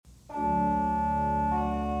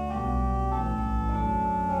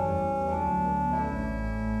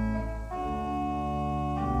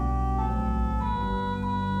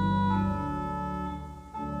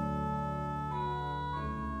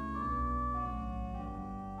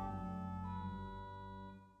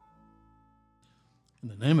In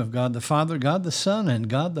the name of God the Father, God the Son, and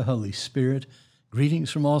God the Holy Spirit, greetings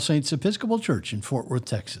from All Saints Episcopal Church in Fort Worth,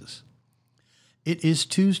 Texas. It is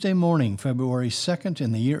Tuesday morning, February 2nd,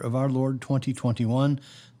 in the year of our Lord 2021,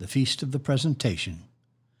 the Feast of the Presentation.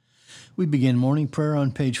 We begin morning prayer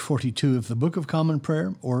on page 42 of the Book of Common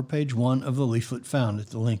Prayer, or page 1 of the leaflet found at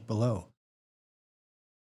the link below.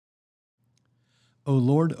 O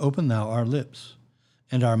Lord, open thou our lips,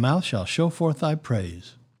 and our mouth shall show forth thy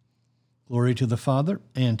praise. Glory to the Father,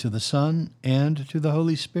 and to the Son, and to the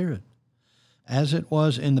Holy Spirit, as it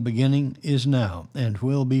was in the beginning, is now, and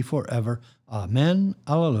will be forever. Amen.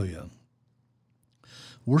 Alleluia.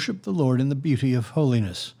 Worship the Lord in the beauty of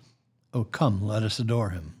holiness. O come, let us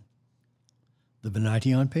adore him. The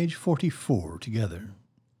Venite on page 44 together.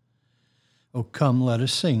 O come, let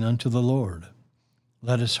us sing unto the Lord.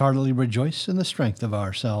 Let us heartily rejoice in the strength of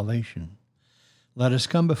our salvation. Let us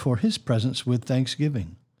come before his presence with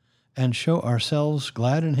thanksgiving, and show ourselves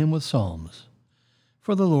glad in him with psalms.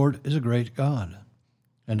 For the Lord is a great God,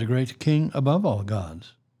 and a great King above all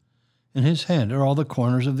gods. In his hand are all the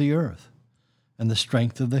corners of the earth, and the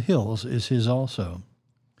strength of the hills is his also.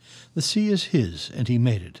 The sea is his, and he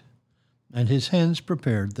made it, and his hands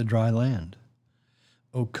prepared the dry land.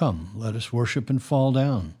 O come, let us worship and fall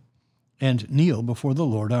down, and kneel before the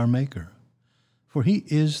Lord our Maker. For he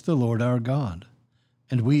is the Lord our God,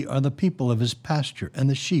 and we are the people of his pasture and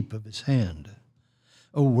the sheep of his hand.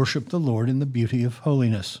 O worship the Lord in the beauty of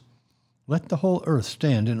holiness. Let the whole earth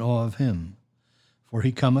stand in awe of him. For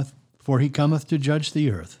he cometh to judge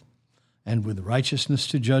the earth, and with righteousness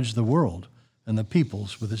to judge the world, and the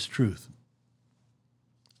peoples with his truth.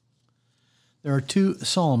 There are two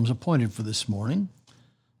psalms appointed for this morning,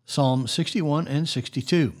 Psalm 61 and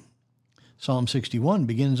 62. Psalm 61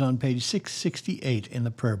 begins on page 668 in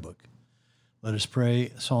the prayer book. Let us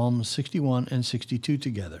pray Psalms 61 and 62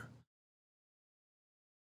 together.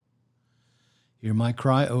 Hear my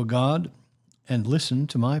cry, O God, and listen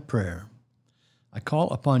to my prayer. I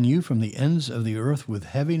call upon you from the ends of the earth with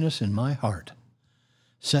heaviness in my heart.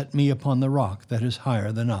 Set me upon the rock that is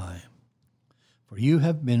higher than I. For you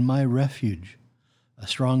have been my refuge, a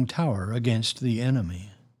strong tower against the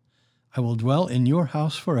enemy. I will dwell in your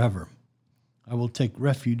house forever. I will take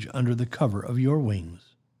refuge under the cover of your wings.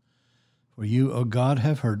 For you, O God,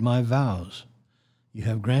 have heard my vows. You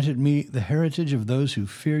have granted me the heritage of those who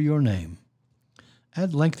fear your name.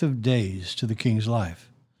 Add length of days to the king's life.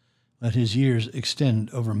 Let his years extend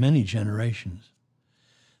over many generations.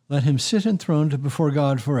 Let him sit enthroned before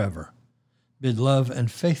God forever. Bid love and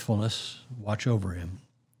faithfulness watch over him.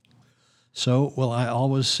 So will I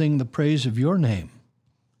always sing the praise of your name,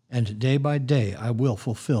 and day by day I will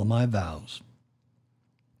fulfill my vows.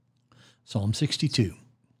 Psalm 62.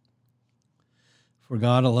 For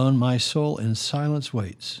God alone my soul in silence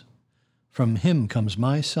waits. From him comes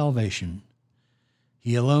my salvation.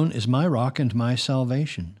 He alone is my rock and my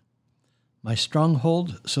salvation, my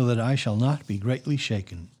stronghold, so that I shall not be greatly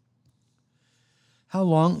shaken. How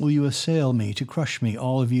long will you assail me to crush me,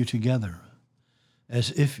 all of you together,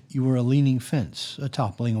 as if you were a leaning fence, a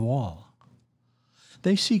toppling wall?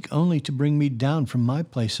 They seek only to bring me down from my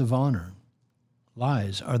place of honor.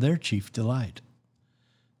 Lies are their chief delight.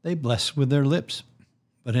 They bless with their lips,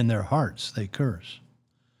 but in their hearts they curse.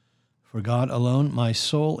 For God alone my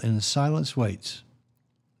soul in silence waits.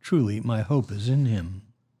 Truly my hope is in him.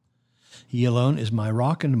 He alone is my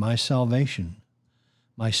rock and my salvation,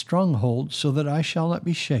 my stronghold, so that I shall not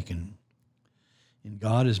be shaken. In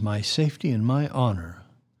God is my safety and my honor.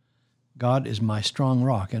 God is my strong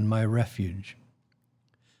rock and my refuge.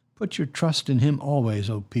 Put your trust in him always,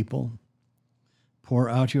 O people. Pour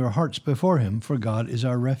out your hearts before him, for God is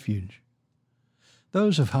our refuge.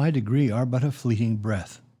 Those of high degree are but a fleeting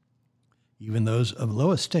breath. Even those of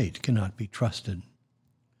low estate cannot be trusted.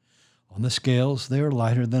 On the scales they are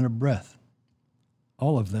lighter than a breath,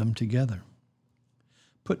 all of them together.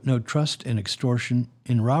 Put no trust in extortion,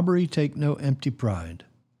 in robbery take no empty pride.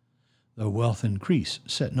 Though wealth increase,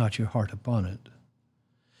 set not your heart upon it.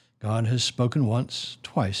 God has spoken once,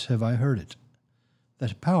 twice have I heard it,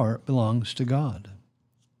 that power belongs to God.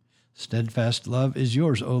 Steadfast love is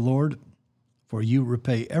yours, O Lord, for you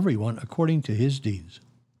repay everyone according to his deeds.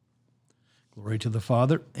 Glory to the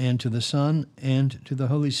Father, and to the Son, and to the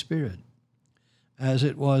Holy Spirit, as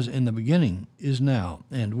it was in the beginning, is now,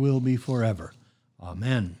 and will be forever.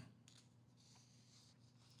 Amen.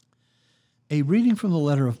 A reading from the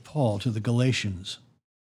letter of Paul to the Galatians.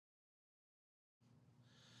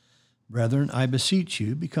 Brethren, I beseech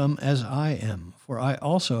you, become as I am, for I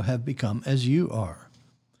also have become as you are.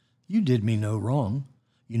 You did me no wrong.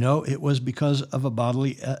 You know, it was because of a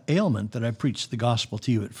bodily ailment that I preached the gospel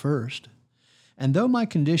to you at first. And though my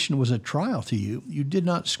condition was a trial to you, you did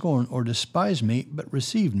not scorn or despise me, but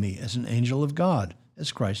received me as an angel of God,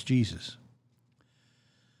 as Christ Jesus.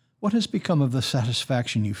 What has become of the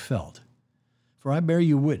satisfaction you felt? For I bear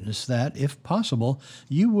you witness that, if possible,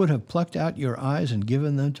 you would have plucked out your eyes and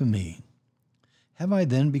given them to me. Have I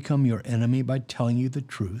then become your enemy by telling you the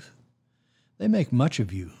truth? They make much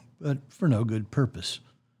of you, but for no good purpose.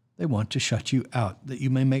 They want to shut you out, that you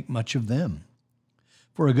may make much of them.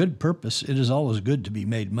 For a good purpose it is always good to be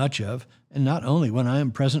made much of, and not only when I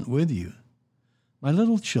am present with you. My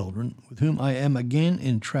little children, with whom I am again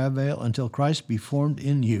in travail until Christ be formed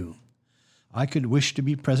in you, I could wish to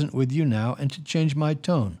be present with you now and to change my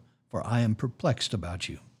tone, for I am perplexed about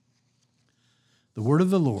you. The word of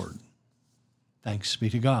the Lord. Thanks be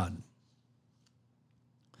to God.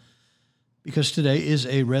 Because today is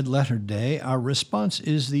a red-letter day, our response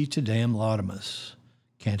is the Te Deum Laudamus,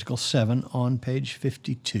 Canticle 7 on page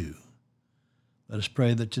 52. Let us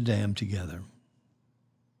pray the Te Deum together.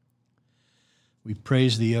 We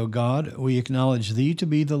praise thee, O God. We acknowledge thee to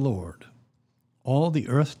be the Lord. All the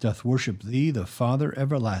earth doth worship thee, the Father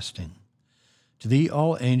everlasting. To thee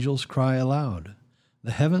all angels cry aloud,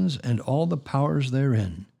 the heavens and all the powers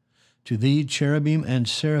therein. To thee cherubim and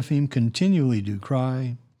seraphim continually do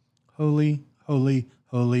cry, Holy, holy,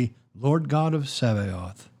 holy, Lord God of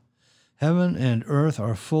Sabaoth. Heaven and earth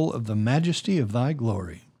are full of the majesty of thy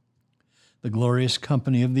glory. The glorious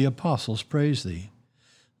company of the apostles praise thee.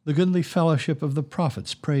 The goodly fellowship of the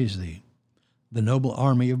prophets praise thee. The noble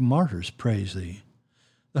army of martyrs praise thee.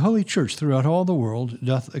 The holy church throughout all the world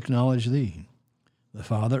doth acknowledge thee. The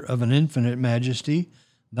Father of an infinite majesty,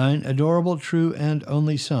 thine adorable, true, and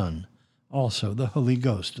only Son, also the Holy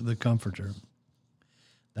Ghost, the Comforter.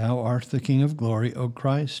 Thou art the King of glory, O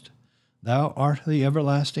Christ. Thou art the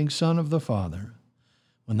everlasting Son of the Father.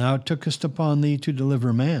 When thou tookest upon thee to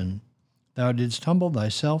deliver man, thou didst humble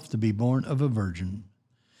thyself to be born of a virgin.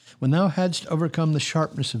 When thou hadst overcome the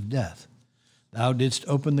sharpness of death, thou didst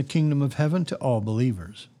open the kingdom of heaven to all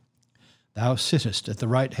believers. Thou sittest at the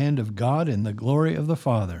right hand of God in the glory of the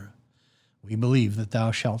Father. We believe that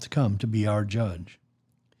thou shalt come to be our judge.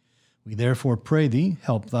 We therefore pray thee,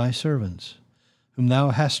 help thy servants, whom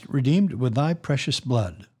thou hast redeemed with thy precious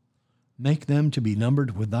blood. Make them to be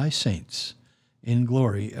numbered with thy saints in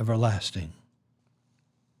glory everlasting.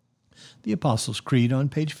 The Apostles' Creed on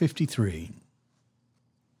page 53.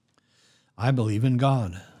 I believe in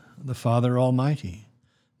God, the Father Almighty,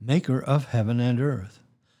 maker of heaven and earth,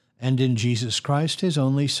 and in Jesus Christ, his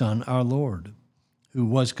only Son, our Lord, who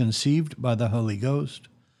was conceived by the Holy Ghost,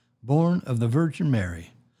 born of the Virgin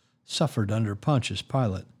Mary, suffered under Pontius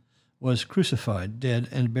Pilate, was crucified, dead,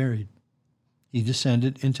 and buried. He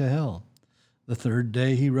descended into hell. The third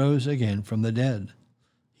day he rose again from the dead.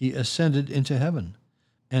 He ascended into heaven,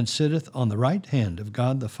 and sitteth on the right hand of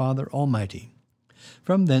God the Father Almighty.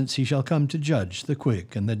 From thence he shall come to judge the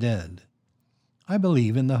quick and the dead. I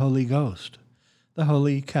believe in the Holy Ghost, the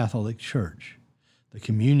Holy Catholic Church, the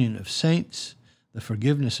communion of saints, the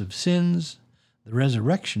forgiveness of sins, the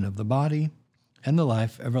resurrection of the body, and the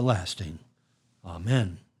life everlasting.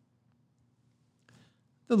 Amen.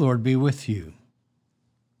 The Lord be with you.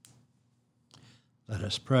 Let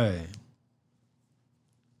us pray.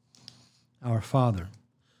 Our Father,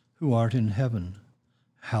 who art in heaven,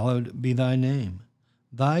 hallowed be thy name.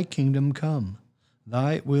 Thy kingdom come,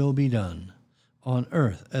 thy will be done, on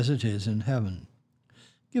earth as it is in heaven.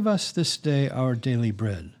 Give us this day our daily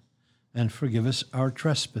bread, and forgive us our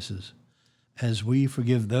trespasses, as we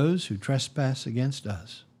forgive those who trespass against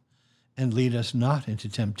us. And lead us not into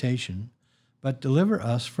temptation, but deliver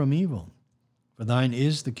us from evil. For thine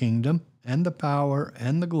is the kingdom, and the power,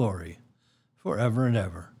 and the glory, forever and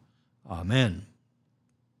ever. Amen.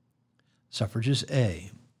 Suffrages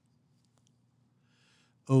A.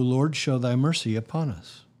 O Lord, show thy mercy upon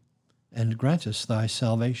us, and grant us thy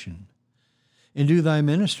salvation. Endue thy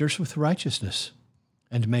ministers with righteousness,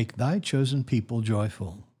 and make thy chosen people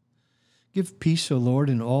joyful. Give peace, O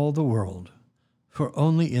Lord, in all the world, for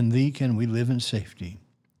only in thee can we live in safety.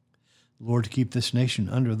 Lord, keep this nation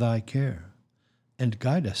under thy care, and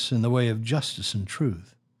guide us in the way of justice and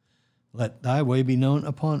truth. Let thy way be known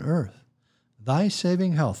upon earth, thy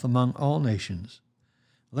saving health among all nations.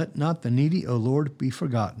 Let not the needy, O Lord, be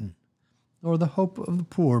forgotten, nor the hope of the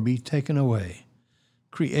poor be taken away.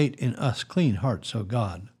 Create in us clean hearts, O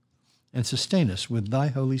God, and sustain us with thy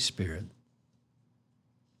Holy Spirit.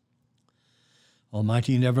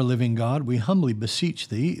 Almighty and ever-living God, we humbly beseech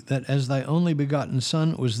thee that as thy only begotten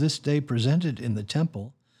Son was this day presented in the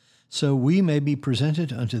temple, so we may be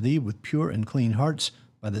presented unto thee with pure and clean hearts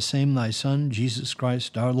by the same thy Son, Jesus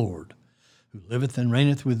Christ our Lord, who liveth and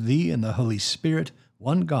reigneth with thee in the Holy Spirit,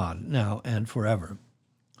 one God, now and forever.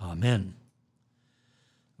 Amen.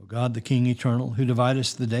 O God, the King eternal, who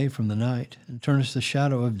dividest the day from the night, and turnest the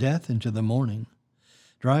shadow of death into the morning,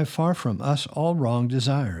 drive far from us all wrong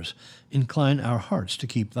desires, incline our hearts to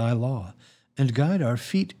keep thy law, and guide our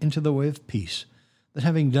feet into the way of peace, that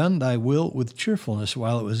having done thy will with cheerfulness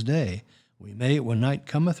while it was day, we may, when night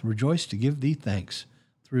cometh, rejoice to give thee thanks,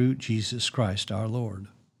 through Jesus Christ our Lord.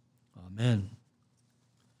 Amen.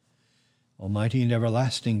 Almighty and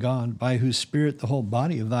everlasting God, by whose Spirit the whole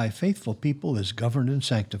body of thy faithful people is governed and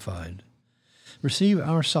sanctified, receive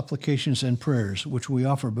our supplications and prayers, which we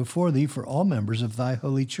offer before thee for all members of thy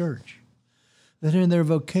holy church, that in their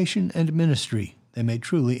vocation and ministry they may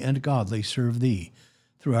truly and godly serve thee,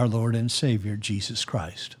 through our Lord and Savior, Jesus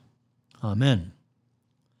Christ. Amen.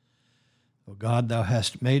 O God, thou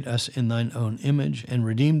hast made us in thine own image, and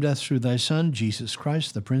redeemed us through thy Son, Jesus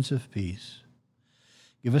Christ, the Prince of Peace.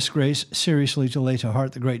 Give us grace seriously to lay to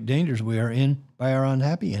heart the great dangers we are in by our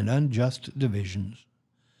unhappy and unjust divisions.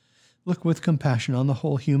 Look with compassion on the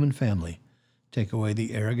whole human family. Take away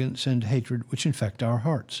the arrogance and hatred which infect our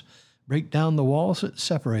hearts. Break down the walls that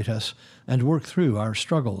separate us, and work through our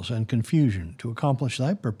struggles and confusion to accomplish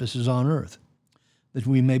thy purposes on earth, that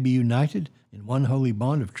we may be united in one holy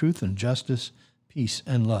bond of truth and justice, peace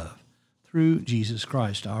and love, through Jesus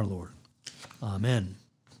Christ our Lord. Amen.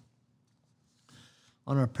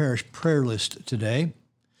 On our parish prayer list today,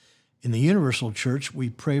 in the Universal Church, we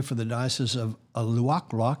pray for the Diocese of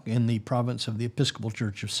Aluaklak in the province of the Episcopal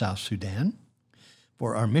Church of South Sudan.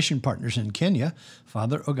 For our mission partners in Kenya,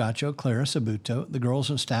 Father Ogacho Clara Sabuto, the girls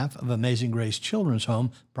and staff of Amazing Grace Children's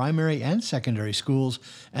Home, primary and secondary schools,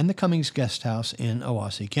 and the Cummings Guest House in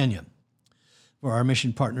Awasi, Kenya. For our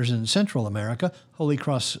mission partners in Central America, Holy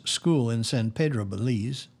Cross School in San Pedro,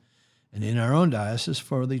 Belize, and in our own diocese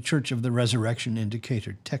for the Church of the Resurrection in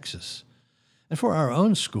Decatur, Texas, and for our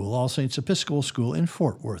own school, All Saints Episcopal School in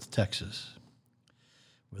Fort Worth, Texas.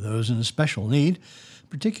 For those in special need,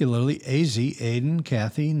 particularly AZ, Aiden,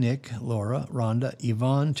 Kathy, Nick, Laura, Rhonda,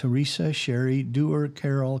 Yvonne, Teresa, Sherry, Dewar,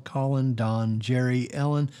 Carol, Colin, Don, Jerry,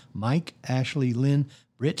 Ellen, Mike, Ashley, Lynn,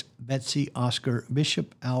 Britt, Betsy, Oscar,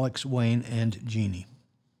 Bishop, Alex, Wayne, and Jeannie.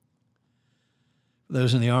 For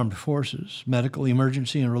those in the armed forces, medical,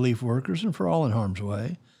 emergency, and relief workers, and for all in harm's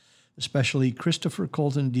way, especially Christopher,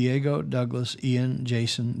 Colton, Diego, Douglas, Ian,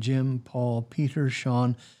 Jason, Jim, Paul, Peter,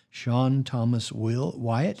 Sean, Thomas, Will,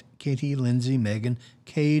 Wyatt, Katie, Lindsay, Megan,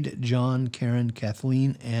 Cade, John, Karen,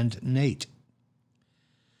 Kathleen, and Nate.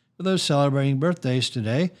 For those celebrating birthdays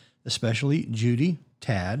today, especially Judy,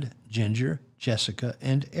 Tad, Ginger, Jessica,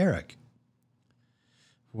 and Eric.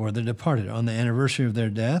 For the departed on the anniversary of their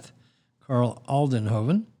death, Carl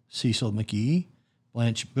Aldenhoven, Cecil McGee,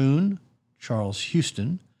 Blanche Boone, Charles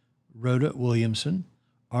Houston, Rhoda Williamson,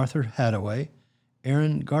 Arthur Hadaway,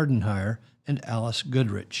 Aaron Gardenhire, and Alice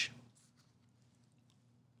Goodrich.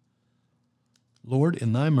 Lord,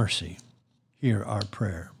 in thy mercy, hear our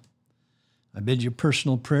prayer. I bid you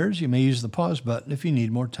personal prayers. You may use the pause button if you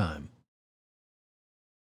need more time.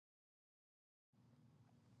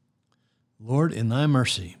 Lord, in thy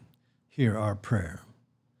mercy, hear our prayer.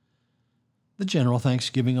 The General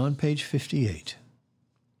Thanksgiving on page 58.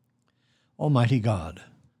 Almighty God,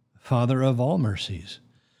 Father of all mercies,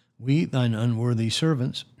 we, thine unworthy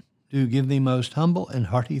servants, do give thee most humble and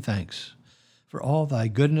hearty thanks for all thy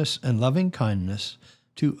goodness and loving kindness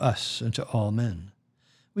to us and to all men.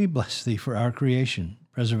 We bless thee for our creation,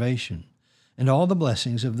 preservation, and all the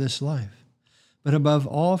blessings of this life, but above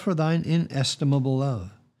all for thine inestimable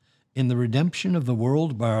love, in the redemption of the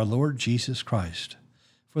world by our Lord Jesus Christ,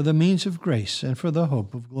 for the means of grace and for the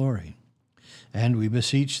hope of glory. And we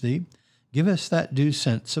beseech thee, give us that due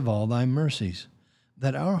sense of all thy mercies,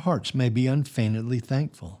 that our hearts may be unfeignedly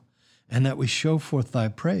thankful, and that we show forth thy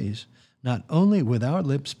praise, not only with our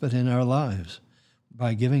lips but in our lives,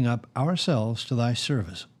 by giving up ourselves to thy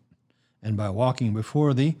service, and by walking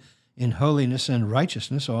before thee in holiness and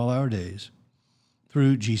righteousness all our days.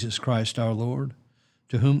 Through Jesus Christ our Lord,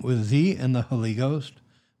 to whom with thee and the Holy Ghost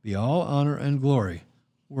be all honor and glory,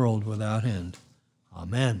 world without end.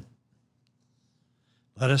 Amen.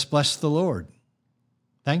 Let us bless the Lord.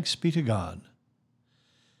 Thanks be to God.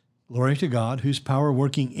 Glory to God, whose power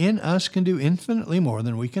working in us can do infinitely more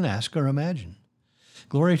than we can ask or imagine.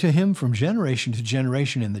 Glory to him from generation to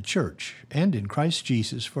generation in the church and in Christ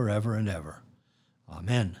Jesus forever and ever.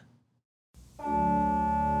 Amen.